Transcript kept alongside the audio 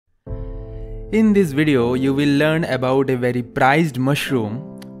In this video, you will learn about a very prized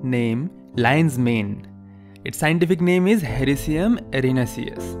mushroom named lion's mane. Its scientific name is Hericium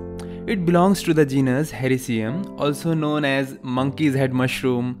erinaceus. It belongs to the genus Hericium, also known as monkey's head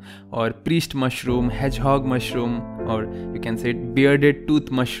mushroom or priest mushroom, hedgehog mushroom, or you can say bearded tooth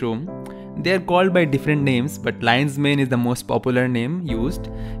mushroom. They are called by different names, but lion's mane is the most popular name used.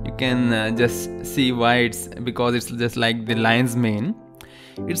 You can just see why because it's just like the lion's mane.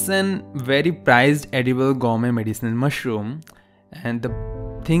 It's a very prized edible gourmet medicinal mushroom, and the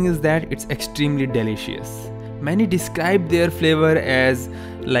thing is that it's extremely delicious. Many describe their flavor as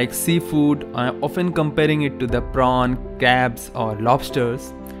like seafood, often comparing it to the prawn, crabs or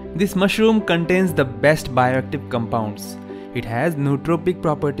lobsters. This mushroom contains the best bioactive compounds. It has nootropic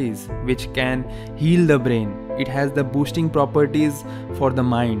properties which can heal the brain. It has the boosting properties for the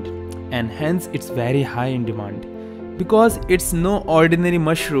mind, and hence it's very high in demand. Because it's no ordinary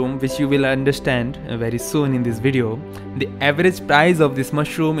mushroom, which you will understand very soon in this video, the average price of this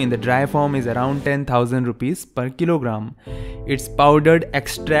mushroom in the dry form is around 10,000 rupees per kilogram. Its powdered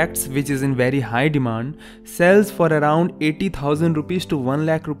extracts, which is in very high demand, sells for around 80,000 rupees to 1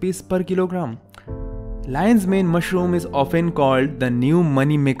 lakh rupees per kilogram. Lion's mane mushroom is often called the new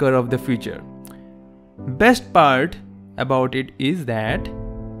money maker of the future. Best part about it is that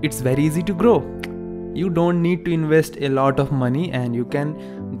it's very easy to grow. You don't need to invest a lot of money and you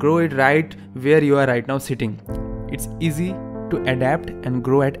can grow it right where you are right now sitting. It's easy to adapt and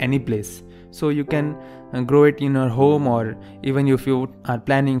grow at any place. So you can grow it in your home, or even if you are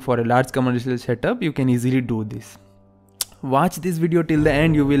planning for a large commercial setup, you can easily do this. Watch this video till the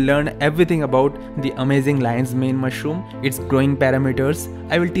end. You will learn everything about the amazing lion's mane mushroom, its growing parameters.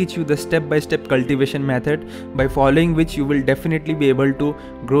 I will teach you the step-by-step cultivation method, by following which you will definitely be able to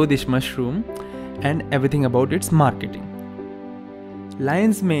grow this mushroom, and everything about its marketing.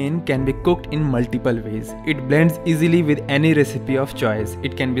 Lion's mane can be cooked in multiple ways. It blends easily with any recipe of choice.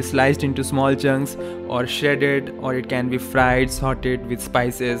 It can be sliced into small chunks or shredded, or it can be fried, sauteed with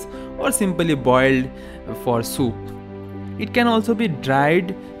spices, or simply boiled for soup. It can also be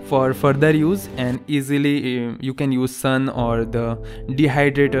dried for further use, and easily you can use sun or the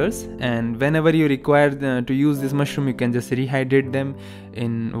dehydrators, and whenever you require to use this mushroom, you can just rehydrate them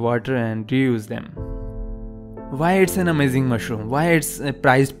in water and reuse them. Why it's an amazing mushroom? Why it's a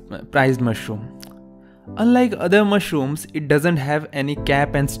prized mushroom? Unlike other mushrooms, it doesn't have any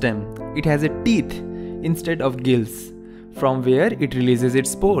cap and stem. It has a teeth instead of gills, from where it releases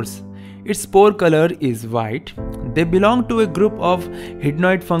its spores. Its spore color is white. They belong to a group of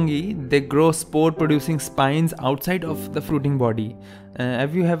hydnoid fungi. They grow spore-producing spines outside of the fruiting body.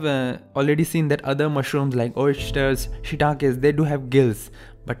 If you have already seen that other mushrooms like oysters, shiitakes, they do have gills,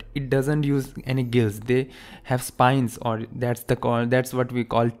 but it doesn't use any gills. They have spines, or that's what we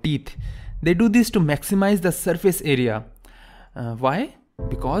call teeth. They do this to maximize the surface area. Why?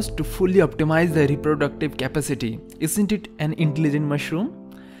 Because to fully optimize the reproductive capacity. Isn't it an intelligent mushroom?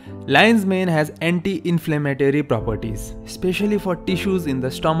 Lion's mane has anti-inflammatory properties, especially for tissues in the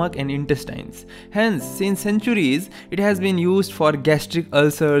stomach and intestines. Hence, since centuries, it has been used for gastric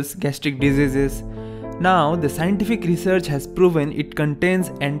ulcers, gastric diseases. Now, the scientific research has proven it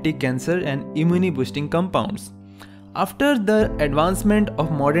contains anti-cancer and immune-boosting compounds. After the advancement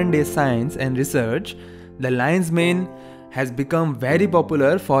of modern-day science and research, the lion's mane has become very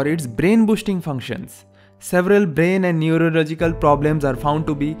popular for its brain-boosting functions. Several brain and neurological problems are found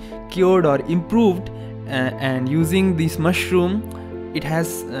to be cured or improved, and using this mushroom, it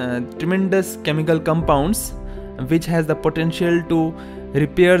has tremendous chemical compounds which has the potential to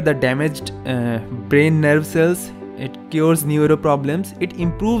repair the damaged brain nerve cells. It cures neuro problems. It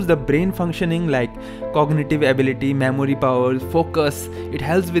improves the brain functioning like cognitive ability, memory power, focus. It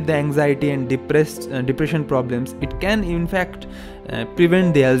helps with the anxiety and depression problems. It can in fact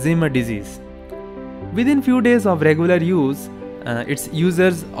prevent the Alzheimer's disease. Within few days of regular use, its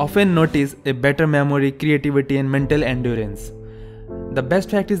users often notice a better memory, creativity and mental endurance. The best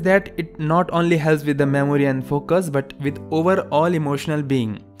fact is that it not only helps with the memory and focus, but with overall emotional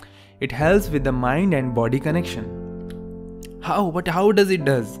being. It helps with the mind and body connection. How does it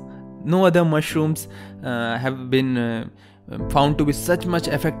does? No other mushrooms have been found to be such much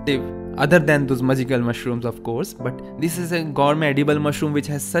effective, other than those magical mushrooms of course, but this is a gourmet edible mushroom which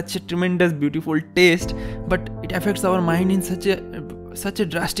has such a tremendous beautiful taste, but it affects our mind in such a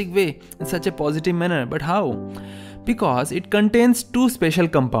drastic way, in such a positive manner. But how? Because it contains two special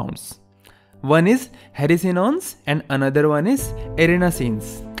compounds. One is hericinones and another one is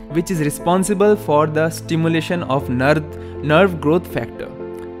erinaceus, which is responsible for the stimulation of nerve growth factor.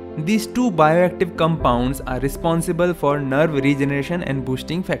 These two bioactive compounds are responsible for nerve regeneration and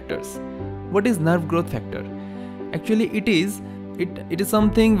boosting factors. What is nerve growth factor? Actually, it is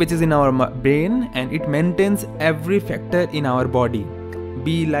something which is in our brain, and it maintains every factor in our body,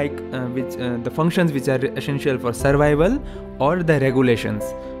 be like the functions which are essential for survival or the regulations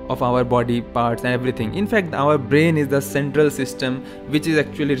of our body parts and everything. In fact, our brain is the central system which is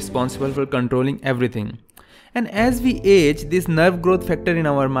actually responsible for controlling everything. And as we age, this nerve growth factor in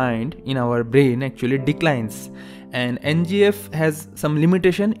our mind, in our brain, actually declines. And NGF has some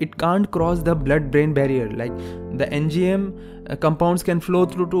limitation. It can't cross the blood-brain barrier. Like the NGM compounds can flow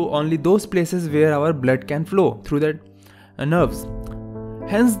through to only those places where our blood can flow through the nerves.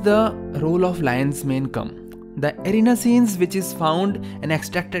 Hence the role of lion's mane come. The erinacines which is found and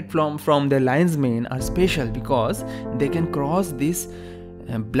extracted from the lion's mane are special because they can cross this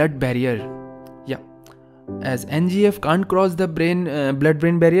blood barrier. Yeah, as NGF can't cross the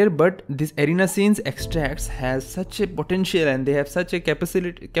blood-brain barrier, but this erinacines extracts has such a potential and they have such a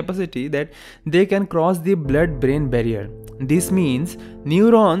capacity that they can cross the blood-brain barrier. This means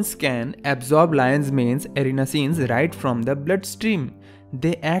neurons can absorb lion's mane's erinacines right from the bloodstream.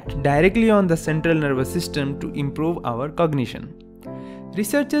 They act directly on the central nervous system to improve our cognition.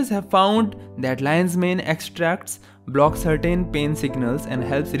 Researchers have found that lion's mane extracts block certain pain signals and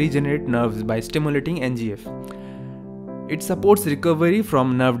helps regenerate nerves by stimulating NGF. It supports recovery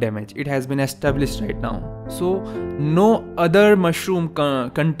from nerve damage. It has been established right now. So no other mushroom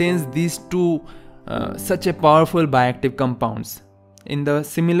contains these two such a powerful bioactive compounds. In the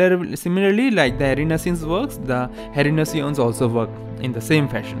similarly, like the erinacines works, the herinaceons also work in the same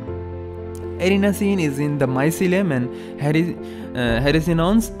fashion. Erinacine is in the mycelium and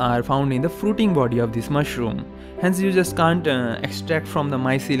hericinones are found in the fruiting body of this mushroom. Hence you just can't extract from the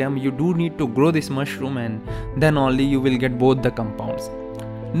mycelium. You do need to grow this mushroom, and then only you will get both the compounds.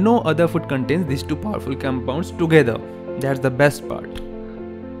 No other food contains these two powerful compounds together. That's the best part.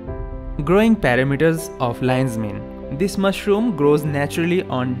 Growing parameters of lion's mane. This mushroom grows naturally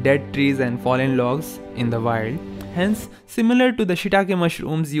on dead trees and fallen logs in the wild. Hence, similar to the shiitake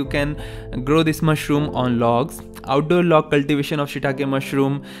mushrooms, you can grow this mushroom on logs. Outdoor log cultivation of shiitake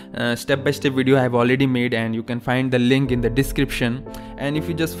mushroom step-by-step video I have already made, and you can find the link in the description. And if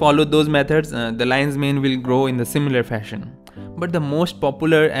you just follow those methods, the lion's mane will grow in the similar fashion. But the most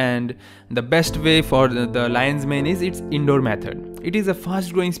popular and the best way for the lion's mane is its indoor method. It is a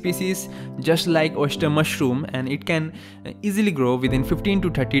fast growing species just like oyster mushroom, and it can easily grow within 15 to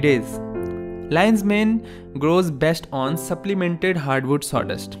 30 days. Lion's mane grows best on supplemented hardwood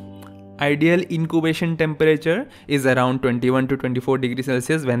sawdust. Ideal incubation temperature is around 21 to 24 degrees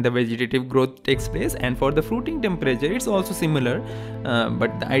Celsius when the vegetative growth takes place, and for the fruiting temperature it's also similar,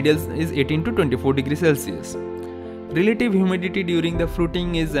 but the ideal is 18 to 24 degrees Celsius. Relative humidity during the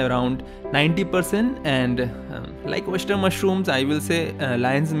fruiting is around 90%, and like oyster mushrooms, I will say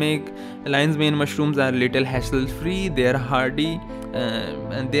lion's mane mushrooms are little hassle free. They are hardy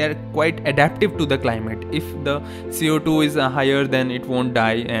and they are quite adaptive to the climate. If the CO2 is higher, then it won't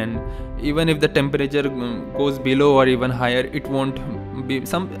die, and even if the temperature goes below or even higher, it won't be.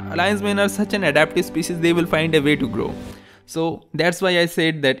 Some lion's mane are such an adaptive species, they will find a way to grow. So that's why I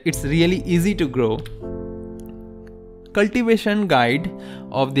said that it's really easy to grow. Cultivation guide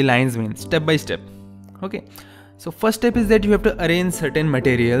of the lion's mane, step by step. Okay, so first step is that you have to arrange certain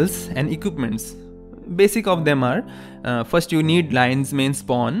materials and equipments. Basic of them are, first you need lion's mane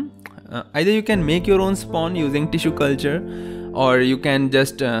spawn. Either you can make your own spawn using tissue culture, or you can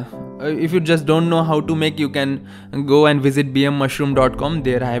just if you just don't know how to make, you can go and visit bmmushroom.com.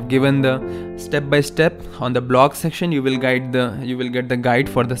 There I have given the step by step. On the blog section you will get the guide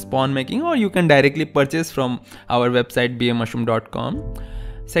for the spawn making, or you can directly purchase from our website bmmushroom.com.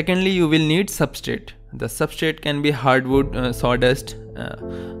 Secondly, you will need substrate. The substrate can be hardwood, sawdust.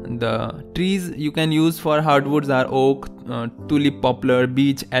 The trees you can use for hardwoods are oak, tulip, poplar,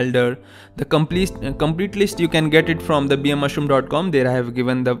 beech, elder. The complete list you can get it from the bmmushroom.com. There I have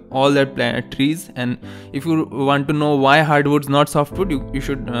given all the trees, and if you want to know why hardwoods not softwood, you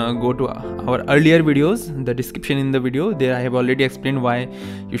should go to our earlier videos, the description in the video. There I have already explained why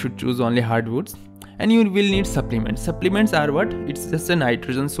you should choose only hardwoods. And you will need supplements. Supplements are what? It's just a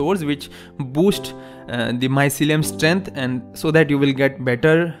nitrogen source which boosts the mycelium strength, and so that you will get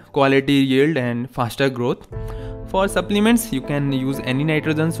better quality yield and faster growth. For supplements, you can use any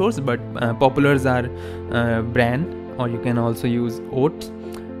nitrogen source, but populars are bran, or you can also use oats.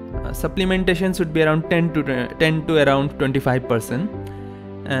 Supplementation should be around 10 to around 25%,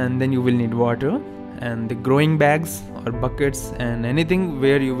 and then you will need water and the growing bags or buckets and anything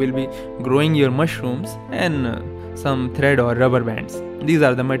where you will be growing your mushrooms, and some thread or rubber bands. These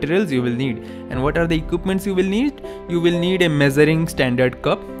are the materials you will need. And what are the equipments you will need? You will need a measuring standard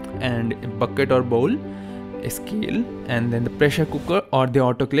cup, and a bucket or bowl, a scale, and then the pressure cooker or the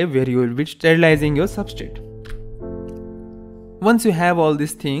autoclave where you will be sterilizing your substrate. Once you have all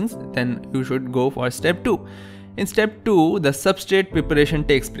these things, then you should go for step 2. In step 2, the substrate preparation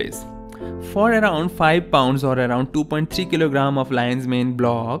takes place. For around 5 pounds or around 2.3 kg of lion's mane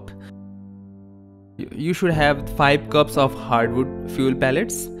block, you should have 5 cups of hardwood fuel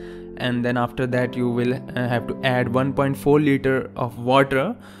pellets, and then after that you will have to add 1.4 liter of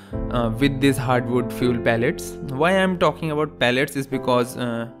water with these hardwood fuel pellets. Why I am talking about pellets is because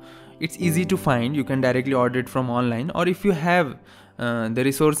it's easy to find. You can directly order it from online, or if you have the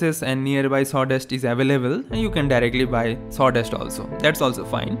resources and nearby sawdust is available, you can directly buy sawdust also. That's also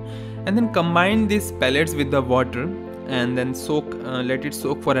fine. And then combine these pellets with the water and then let it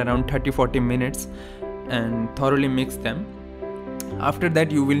soak for around 30-40 minutes and thoroughly mix them. After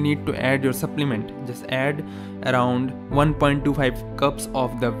that you will need to add your supplement. Just add around 1.25 cups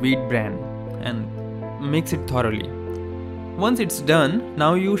of the wheat bran and mix it thoroughly. Once it's done,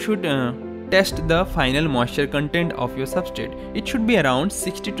 now you should test the final moisture content of your substrate. It should be around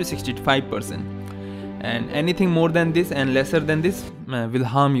 60 to 65%, and anything more than this and lesser than this will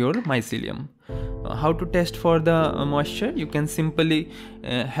harm your mycelium. How to test for the moisture? You can simply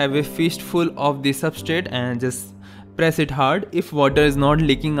have a fistful of the substrate and just press it hard. If water is not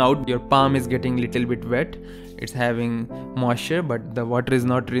leaking out, your palm is getting little bit wet, it's having moisture but the water is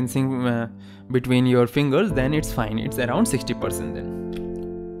not rinsing between your fingers, then it's fine, it's around 60% then.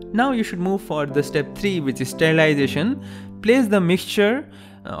 Now you should move for the step 3, which is sterilization. Place the mixture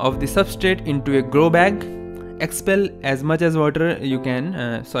of the substrate into a grow bag. Expel as much as water you can,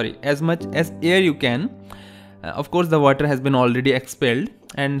 as much as air you can. Of course the water has been already expelled,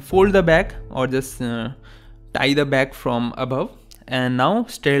 and fold the bag or just tie the bag from above. And now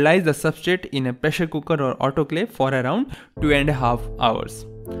sterilize the substrate in a pressure cooker or autoclave for around 2.5 hours.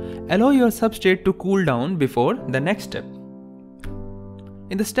 Allow your substrate to cool down before the next step.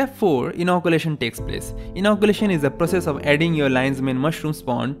 In the step 4, inoculation takes place. Inoculation is the process of adding your lion's mane mushroom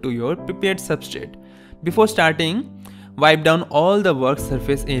spawn to your prepared substrate. Before starting, wipe down all the work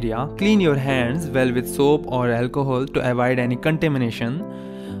surface area. Clean your hands well with soap or alcohol to avoid any contamination.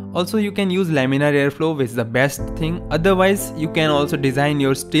 Also, you can use laminar airflow, which is the best thing. Otherwise, you can also design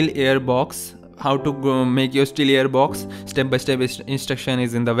your still air box. How to make your still air box, step-by-step instruction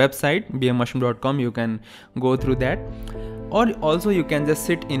is in the website bmushroom.com. You can go through that. Or also you can just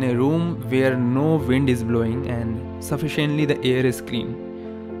sit in a room where no wind is blowing and sufficiently the air is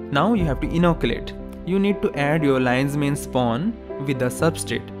clean. Now you have to inoculate. You need to add your lion's mane spawn with the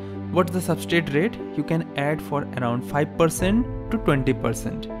substrate. What's the substrate rate? You can add for around 5% to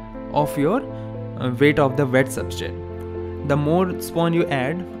 20% of your weight of the wet substrate. The more spawn you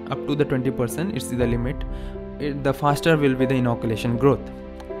add, up to the 20%, it's the limit, the faster will be the inoculation growth.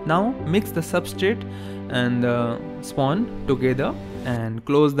 Now mix the substrate and the spawn together and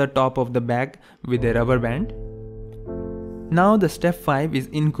close the top of the bag with a rubber band. Now the step 5 is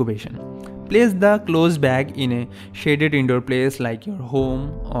incubation. Place the closed bag in a shaded indoor place like your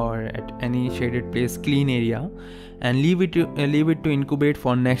home or at any shaded place, clean area, and leave it to incubate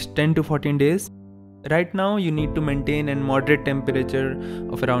for next 10 to 14 days. Right now you need to maintain a moderate temperature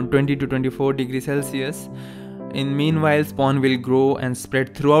of around 20 to 24 degrees Celsius. In meanwhile, spawn will grow and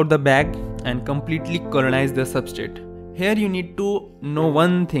spread throughout the bag and completely colonize the substrate. Here you need to know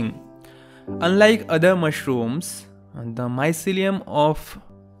one thing. Unlike other mushrooms, the mycelium of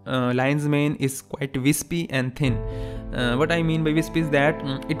lion's mane is quite wispy and thin. What I mean by wispy is that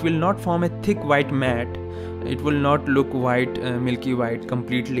it will not form a thick white mat. It will not look white, milky white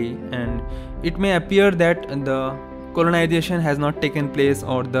completely, and it may appear that the colonization has not taken place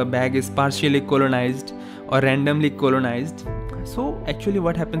or the bag is partially colonized or randomly colonized. So actually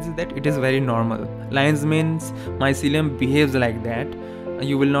what happens is that it is very normal. Lion's mane's mycelium behaves like that.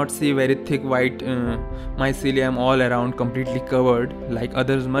 You will not see very thick white mycelium all around completely covered like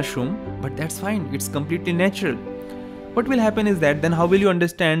others mushroom, but that's fine, it's completely natural. What will happen is that then how will you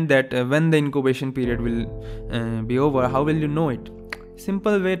understand that when the incubation period will be over? How will you know it?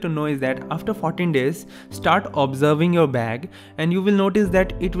 Simple way to know is that after 14 days, start observing your bag and you will notice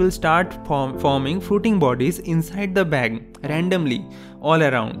that it will start forming fruiting bodies inside the bag randomly all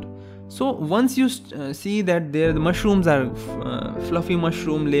around. So once you see that the mushrooms are fluffy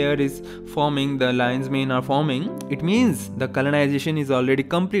mushroom layer is forming, the lion's mane are forming, it means the colonization is already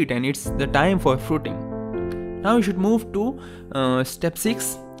complete and it's the time for fruiting. Now you should move to step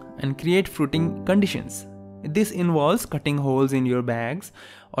 6 and create fruiting conditions. This involves cutting holes in your bags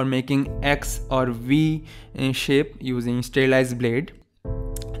or making X or V shape using sterilized blade.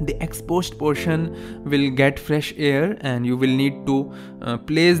 the exposed portion will get fresh air, and you will need to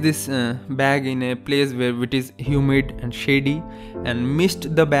place this bag in a place where it is humid and shady, and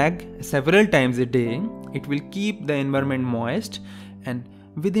mist the bag several times a day. It will keep the environment moist, and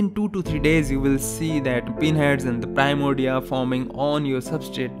within 2 to 3 days you will see that pinheads and the primordia forming on your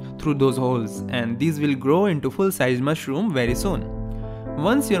substrate through those holes, and these will grow into full-sized mushroom very soon.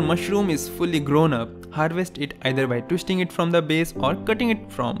 Once your mushroom is fully grown up, harvest it either by twisting it from the base or cutting it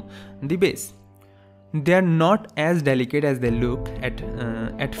from the base. They are not as delicate as they look.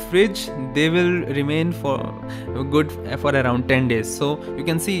 At fridge they will remain for good for around 10 days. So you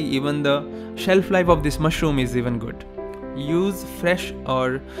can see even the shelf life of this mushroom is even good. Use fresh,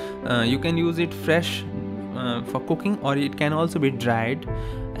 or you can use it fresh for cooking, or it can also be dried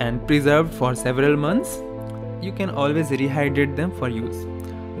and preserved for several months. You can always rehydrate them for use.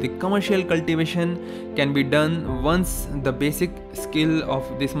 The commercial cultivation can be done once the basic skill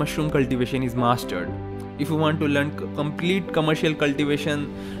of this mushroom cultivation is mastered. If you want to learn complete commercial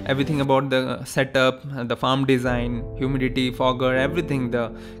cultivation, everything about the setup, the farm design, humidity, fogger, everything,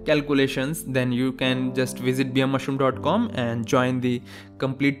 the calculations, then you can just visit bmmushroom.com and join the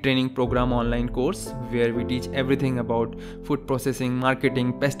complete training program online course, where we teach everything about food processing,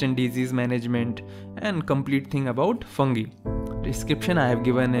 marketing, pest and disease management, and complete thing about fungi. Description I have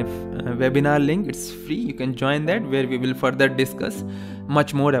given a webinar link. It's free, you can join that, where we will further discuss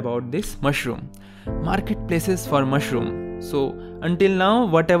much more about this mushroom. Marketplaces for mushroom. So until now,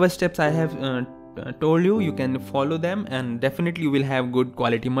 whatever steps I have told you, you can follow them, and definitely you will have good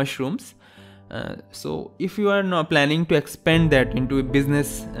quality mushrooms. So if you are not planning to expand that into a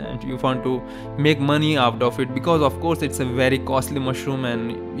business and you want to make money out of it, because of course it's a very costly mushroom,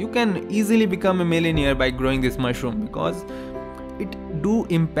 and you can easily become a millionaire by growing this mushroom, because it do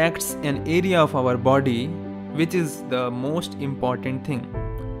impacts an area of our body which is the most important thing.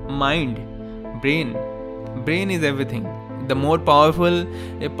 Mind, brain is everything. The more powerful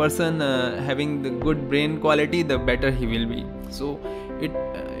a person having the good brain quality, the better he will be. So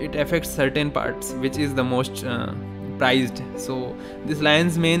it affects certain parts which is the most prized. So this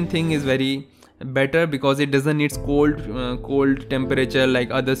lion's mane thing is very better because it doesn't need cold temperature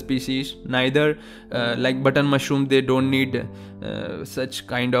like other species. Neither like button mushroom, they don't need such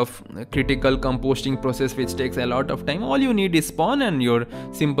kind of critical composting process which takes a lot of time. All you need is spawn and your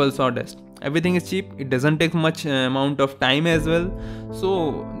simple sawdust. Everything is cheap, it doesn't take much amount of time as well.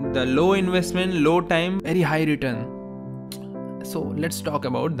 So the low investment, low time, very high return. So let's talk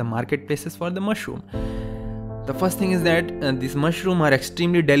about the marketplaces for the mushroom. The first thing is that these mushrooms are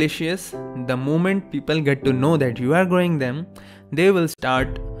extremely delicious. The moment people get to know that you are growing them, they will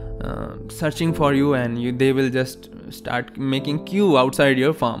start searching for you, and they will just start making queue outside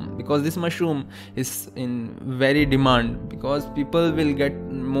your farm, because this mushroom is in very demand, because people will get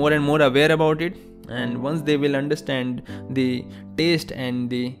more and more aware about it, and once they will understand the taste and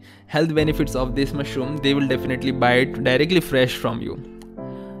the health benefits of this mushroom, they will definitely buy it directly fresh from you.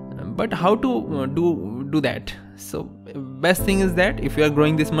 But how to do that? So best thing is that if you are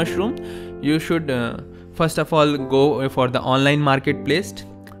growing this mushroom, you should first of all go for the online marketplace,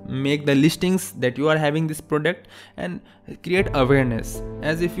 make the listings that you are having this product, and create awareness.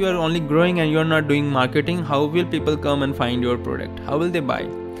 As if you are only growing and you are not doing marketing, how will people come and find your product? How will they buy?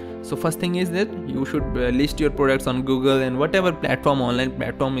 So first thing is that you should list your products on Google, and whatever platform, online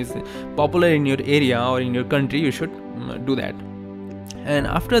platform is popular in your area or in your country, you should do that. And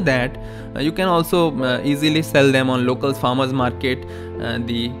after that you can also easily sell them on local farmers market,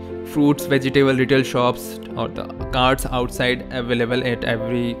 the fruits, vegetable retail shops, or the carts outside available at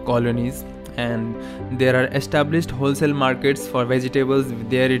every colonies. And there are established wholesale markets for vegetables,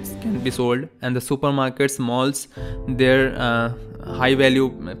 there it can be sold. And the supermarkets, malls, there high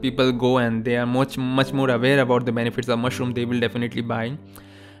value people go, and they are much more aware about the benefits of mushroom, they will definitely buy.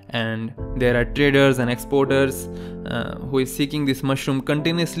 And there are traders and exporters who is seeking this mushroom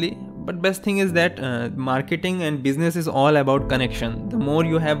continuously. But best thing is that marketing and business is all about connection. The more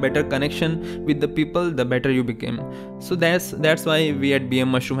you have better connection with the people, the better you become. So that's why we at BM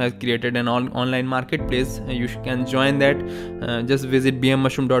Mushroom has created an online marketplace. You can join that. Just visit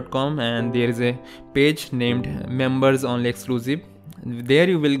bmmushroom.com, and there is a page named Members Only Exclusive. There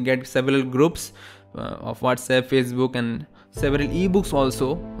you will get several groups of WhatsApp, Facebook, and several ebooks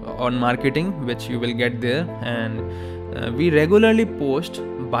also on marketing, which you will get there. And we regularly post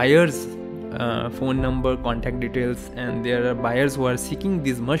buyers phone number, contact details, and there are buyers who are seeking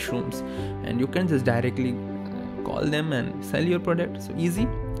these mushrooms, and you can just directly call them and sell your product. So easy.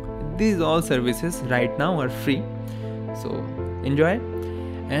 These all services right now are free, so enjoy.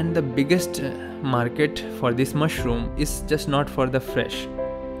 And the biggest market for this mushroom is just not for the fresh.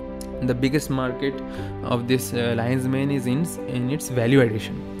 The biggest market of this lion's mane is in its value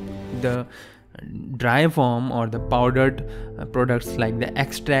addition. The dry form or the powdered products like the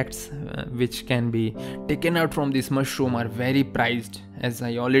extracts which can be taken out from this mushroom are very prized. As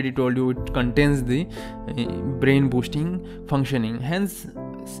I already told you, it contains the brain boosting functioning, hence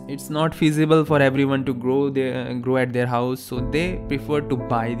it's not feasible for everyone to grow at their house, so they prefer to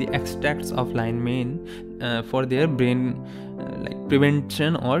buy the extracts of lion mane for their brain like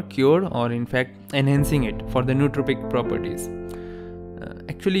prevention or cure, or in fact enhancing it for the nootropic properties.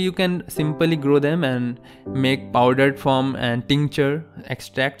 Actually, you can simply grow them and make powdered form and tincture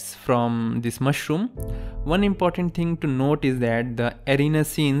extracts from this mushroom. One important thing to note is that the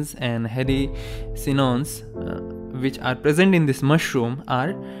erinaceins and hericinones which are present in this mushroom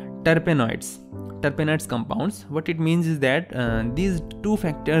are terpenoids compounds. What it means is that these two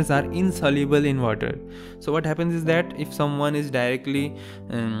factors are insoluble in water. So what happens is that if someone is directly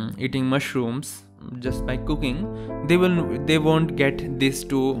eating mushrooms just by cooking, they won't get these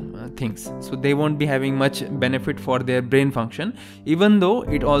two things, so they won't be having much benefit for their brain function, even though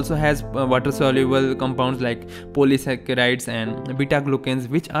it also has water soluble compounds like polysaccharides and beta glucans,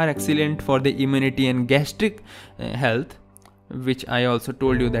 which are excellent for the immunity and gastric health, which I also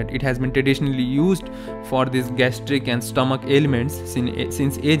told you that it has been traditionally used for these gastric and stomach ailments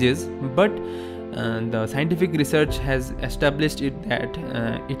since ages. But the scientific research has established that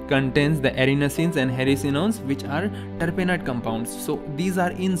it contains the erinacines and hericinones, which are terpenoid compounds. So these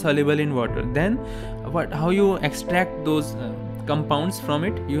are insoluble in water. Then how you extract those compounds from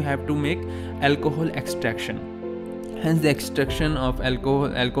it? You have to make alcohol extraction. Hence the extraction of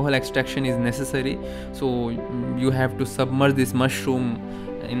alcohol extraction is necessary. So you have to submerge this mushroom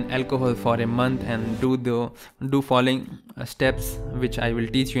in alcohol for a month and do following steps, which I will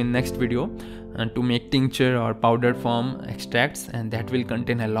teach you in next video, to make tincture or powdered form extracts, and that will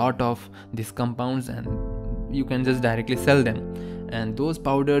contain a lot of these compounds, and you can just directly sell them. And those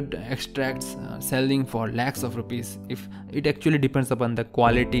powdered extracts are selling for lakhs of rupees. If it actually depends upon the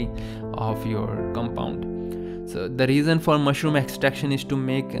quality of your compound. So the reason for mushroom extraction is to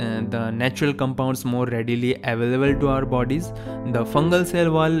make the natural compounds more readily available to our bodies. The fungal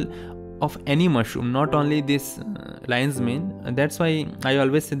cell wall of any mushroom, not only this lion's mane. That's why I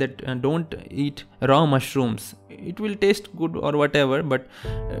always say that don't eat raw mushrooms. It will taste good or whatever, but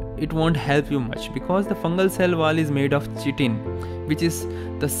it won't help you much, because the fungal cell wall is made of chitin, which is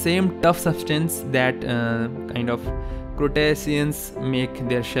the same tough substance that kind of crustaceans make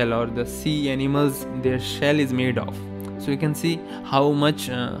their shell, or the sea animals their shell is made of. So you can see how much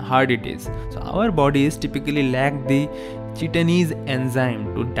hard it is. So our bodies typically lack the chitinase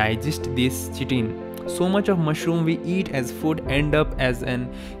enzyme to digest this chitin. So much of mushroom we eat as food end up as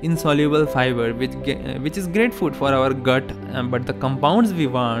an insoluble fiber, which is great food for our gut, but the compounds we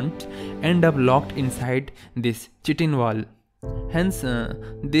want end up locked inside this chitin wall. Hence,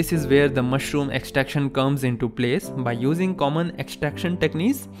 this is where the mushroom extraction comes into place. By using common extraction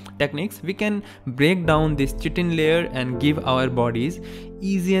techniques, we can break down this chitin layer and give our bodies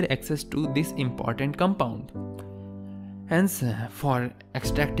easier access to this important compound. Hence, for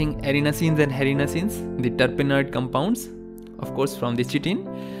extracting erinacines and hericinones, the terpenoid compounds, of course from the chitin,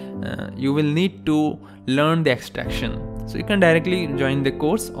 you will need to learn the extraction. So you can directly join the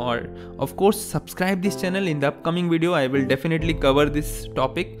course, or of course subscribe this channel. In the upcoming video I will definitely cover this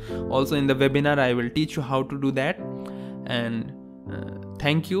topic. Also in the webinar I will teach you how to do that. And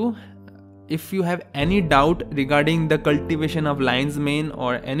thank you. If you have any doubt regarding the cultivation of lion's mane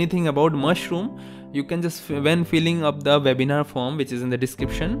or anything about mushroom, you can just, when filling up the webinar form which is in the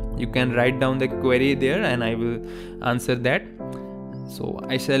description, you can write down the query there and I will answer that. So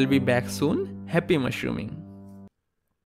I shall be back soon. Happy mushrooming.